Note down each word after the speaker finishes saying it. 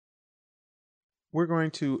We're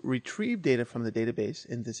going to retrieve data from the database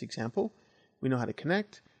in this example. We know how to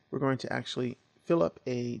connect. We're going to actually fill up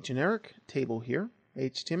a generic table here,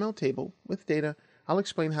 HTML table with data. I'll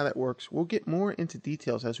explain how that works. We'll get more into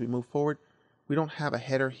details as we move forward. We don't have a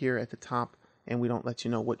header here at the top, and we don't let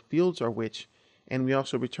you know what fields are which. And we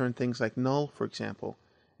also return things like null, for example.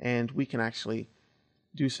 And we can actually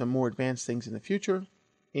do some more advanced things in the future.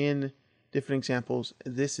 In different examples,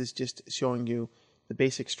 this is just showing you the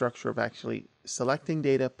basic structure of actually selecting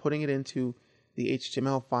data, putting it into the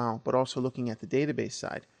HTML file, but also looking at the database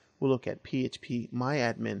side. We'll look at PHP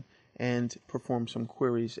MyAdmin and perform some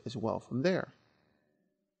queries as well from there.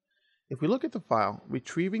 If we look at the file,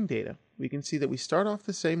 retrieving data, we can see that we start off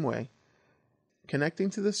the same way, connecting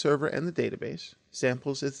to the server and the database.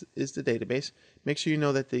 Samples is the database. Make sure you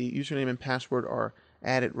know that the username and password are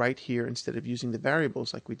added right here instead of using the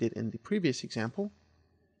variables like we did in the previous example.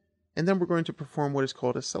 And then we're going to perform what is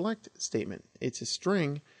called a select statement. It's a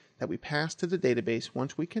string that we pass to the database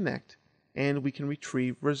once we connect, and we can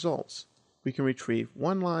retrieve results. We can retrieve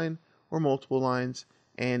one line or multiple lines,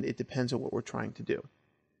 and it depends on what we're trying to do.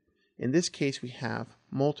 In this case, we have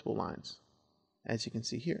multiple lines, as you can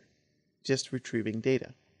see here, just retrieving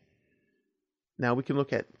data. Now we can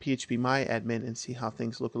look at PHP MyAdmin and see how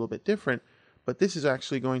things look a little bit different, but this is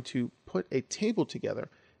actually going to put a table together.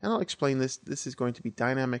 And I'll explain this. This is going to be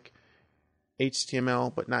dynamic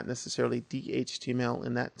HTML, but not necessarily DHTML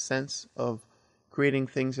in that sense of creating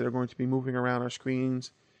things that are going to be moving around our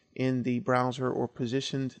screens in the browser or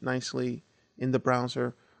positioned nicely in the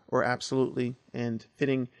browser or absolutely and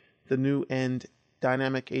fitting the new end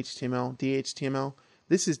dynamic HTML, DHTML.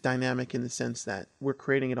 This is dynamic in the sense that we're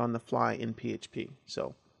creating it on the fly in PHP.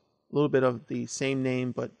 So a little bit of the same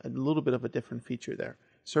name, but a little bit of a different feature there.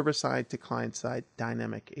 Server-side to client-side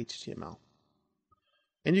dynamic HTML.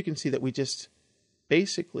 And you can see that we just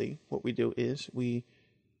basically what we do is we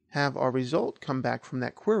have our result come back from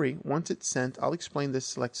that query. Once it's sent, I'll explain this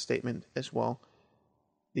select statement as well.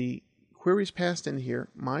 The query is passed in here.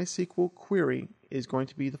 MySQL query is going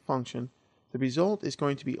to be the function. The result is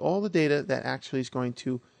going to be all the data that actually is going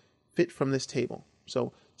to fit from this table.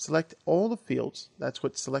 So select all the fields. That's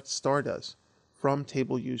what select star does from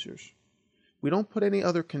table users. We don't put any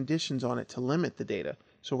other conditions on it to limit the data,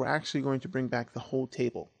 so we're actually going to bring back the whole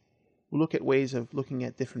table. We'll look at ways of looking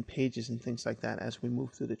at different pages and things like that as we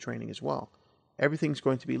move through the training as well. Everything's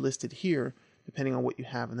going to be listed here depending on what you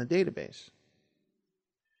have in the database.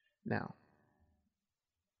 Now,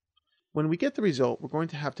 when we get the result, we're going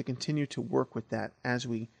to have to continue to work with that as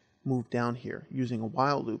we move down here. Using a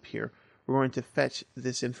while loop here, we're going to fetch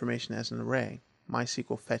this information as an array,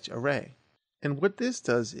 MySQL fetch array. And what this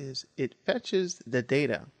does is it fetches the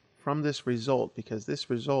data from this result, because this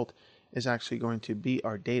result is actually going to be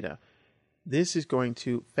our data. This is going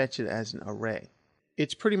to fetch it as an array.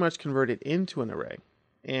 It's pretty much converted into an array.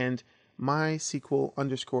 And MySQL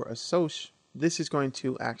underscore assoc, this is going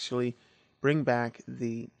to actually bring back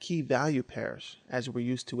the key value pairs as we're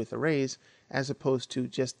used to with arrays, as opposed to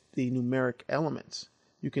just the numeric elements.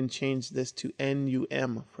 You can change this to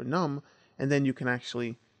NUM for num, and then you can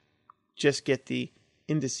actually just get the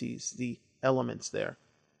indices, the elements there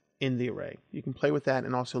in the array. You can play with that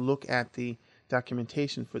and also look at the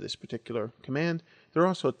documentation for this particular command. There are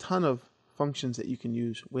also a ton of functions that you can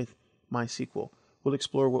use with MySQL. We'll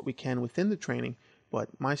explore what we can within the training, but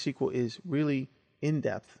MySQL is really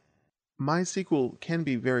in-depth. MySQL can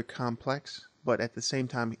be very complex, but at the same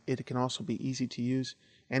time, it can also be easy to use.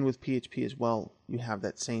 And with PHP as well, you have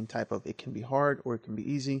that same type of, it can be hard or it can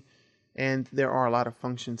be easy. And there are a lot of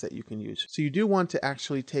functions that you can use. So you do want to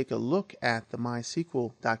actually take a look at the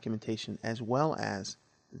MySQL documentation as well as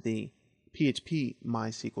the PHP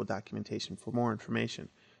MySQL documentation for more information.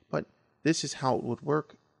 But this is how it would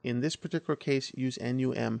work. In this particular case, use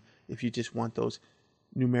NUM if you just want those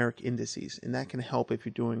numeric indices. And that can help if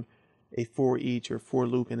you're doing a for each or for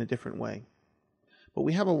loop in a different way. But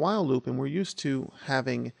we have a while loop, and we're used to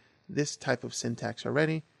having this type of syntax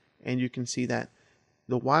already. And you can see that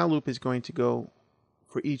the while loop is going to go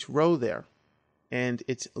for each row there, and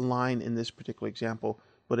it's a line in this particular example,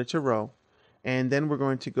 but it's a row. And then we're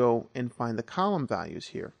going to go and find the column values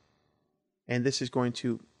here. And this is going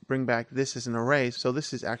to bring back this as an array. So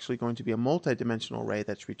this is actually going to be a multi-dimensional array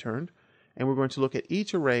that's returned. And we're going to look at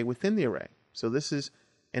each array within the array. So this is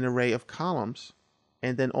an array of columns,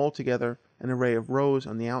 and then altogether an array of rows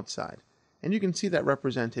on the outside. And you can see that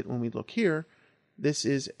represented when we look here. This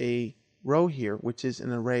is a row here, which is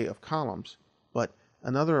an array of columns, but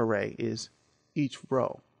another array is each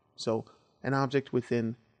row. So an object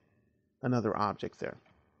within another object there.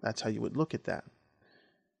 That's how you would look at that.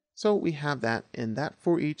 So we have that, and that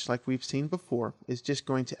for each, like we've seen before, is just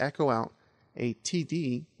going to echo out a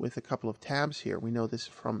TD with a couple of tabs here. We know this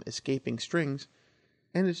from escaping strings,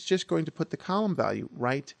 and it's just going to put the column value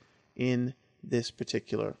right in this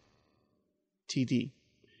particular TD.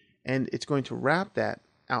 And it's going to wrap that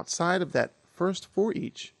outside of that first for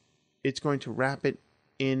each. It's going to wrap it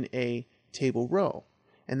in a table row,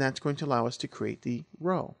 and that's going to allow us to create the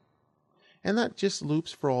row. And that just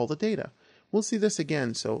loops for all the data. We'll see this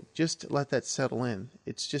again, so just let that settle in.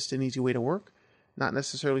 It's just an easy way to work, not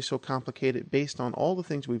necessarily so complicated based on all the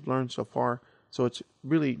things we've learned so far, so it's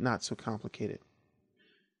really not so complicated.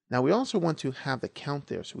 Now we also want to have the count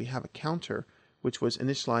there, so we have a counter which was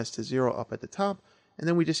initialized to 0 up at the top, and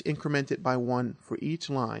then we just increment it by 1 for each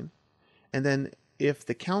line. And then if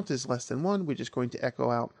the count is less than 1, we're just going to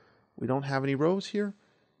echo out, we don't have any rows here,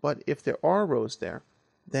 but if there are rows there,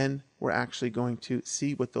 then we're actually going to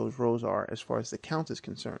see what those rows are as far as the count is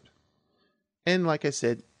concerned. And like I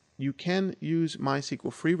said, you can use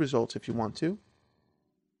MySQL free results if you want to.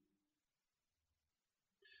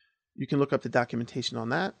 You can look up the documentation on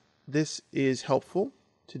that. This is helpful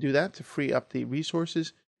to do that, to free up the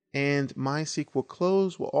resources. And MySQL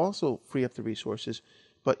Close will also free up the resources,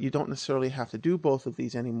 but you don't necessarily have to do both of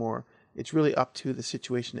these anymore. It's really up to the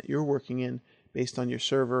situation that you're working in based on your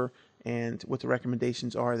server and what the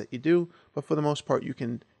recommendations are that you do. But for the most part, you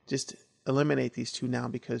can just eliminate these two now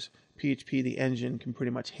because PHP, the engine, can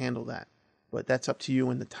pretty much handle that. But that's up to you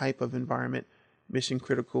and the type of environment, mission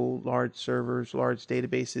critical, large servers, large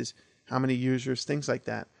databases, how many users, things like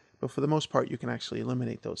that. But for the most part, you can actually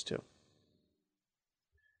eliminate those two.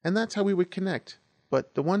 And that's how we would connect.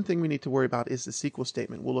 But the one thing we need to worry about is the SQL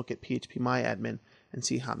statement. We'll look at phpMyAdmin and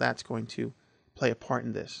see how that's going to play a part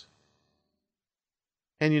in this.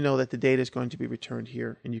 And you know that the data is going to be returned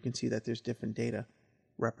here, and you can see that there's different data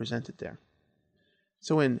represented there.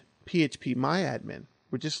 So in phpMyAdmin,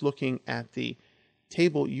 we're just looking at the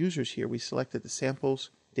table users here. We selected the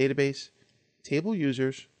samples database, table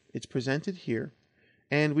users, it's presented here,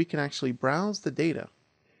 and we can actually browse the data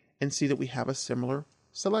and see that we have a similar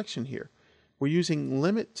selection here. We're using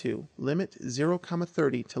limit 0,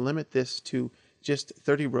 30 to limit this to just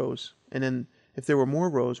 30 rows, and then if there were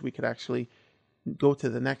more rows, we could actually go to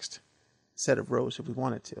the next set of rows if we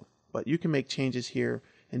wanted to. But you can make changes here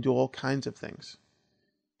and do all kinds of things.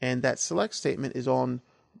 And that select statement is on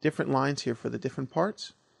different lines here for the different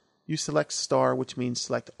parts. You select star, which means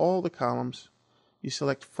select all the columns. You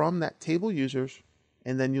select from that table users,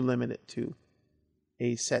 and then you limit it to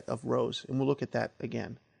a set of rows. And we'll look at that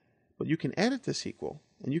again. But you can edit the SQL,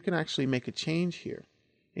 and you can actually make a change here.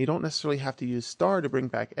 And you don't necessarily have to use star to bring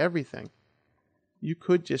back everything. You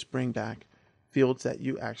could just bring back fields that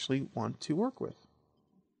you actually want to work with.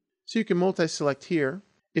 So you can multi-select here.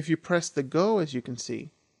 If you press the go, as you can see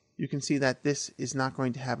that this is not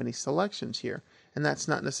going to have any selections here, and that's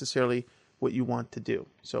not necessarily what you want to do.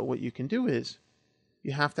 So what you can do is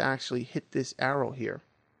you have to actually hit this arrow here.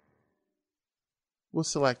 We'll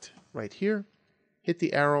select right here, hit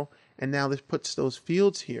the arrow, and now this puts those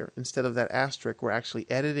fields here instead of that asterisk. We're actually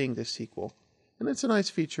editing this SQL, and it's a nice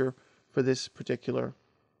feature for this particular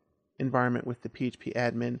environment with the PHP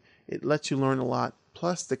admin. It lets you learn a lot,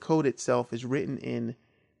 plus the code itself is written in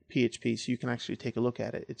PHP, so you can actually take a look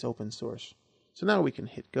at it. It's open source. So now we can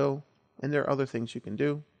hit go, and there are other things you can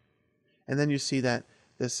do. And then you see that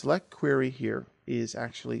the select query here is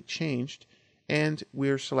actually changed, and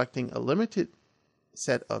we're selecting a limited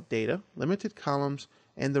set of data, limited columns,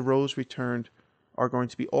 and the rows returned are going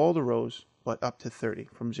to be all the rows, but up to 30,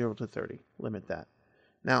 from 0 to 30. Limit that.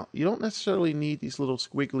 Now, you don't necessarily need these little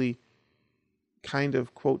squiggly kind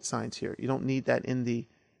of quote signs here. You don't need that in the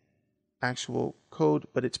actual code,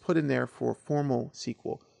 but it's put in there for formal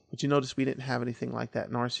SQL. But you notice we didn't have anything like that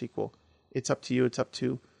in our SQL. It's up to you. It's up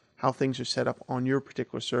to how things are set up on your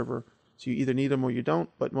particular server. So you either need them or you don't,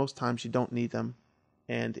 but most times you don't need them.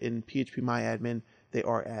 And in phpMyAdmin, they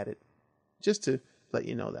are added. Just to let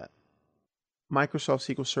you know that.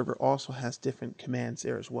 Microsoft SQL Server also has different commands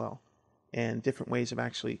there as well, and different ways of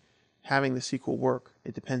actually having the SQL work.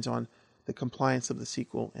 It depends on the compliance of the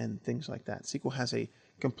SQL and things like that. SQL has a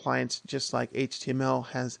compliance just like HTML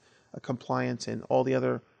has a compliance, and all the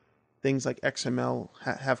other things like XML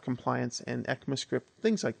have compliance, and ECMAScript,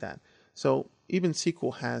 things like that. So even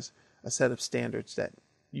SQL has a set of standards that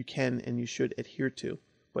you can and you should adhere to,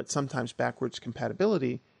 but sometimes backwards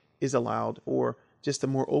compatibility is allowed, or just a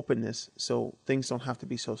more openness so things don't have to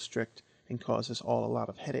be so strict and cause us all a lot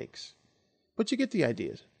of headaches. But you get the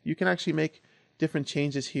ideas. You can actually make different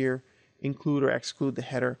changes here, include or exclude the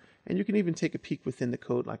header, and you can even take a peek within the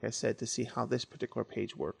code, like I said, to see how this particular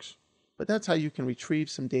page works. but that's how you can retrieve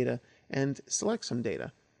some data and select some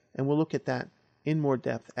data. And we'll look at that in more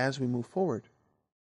depth as we move forward.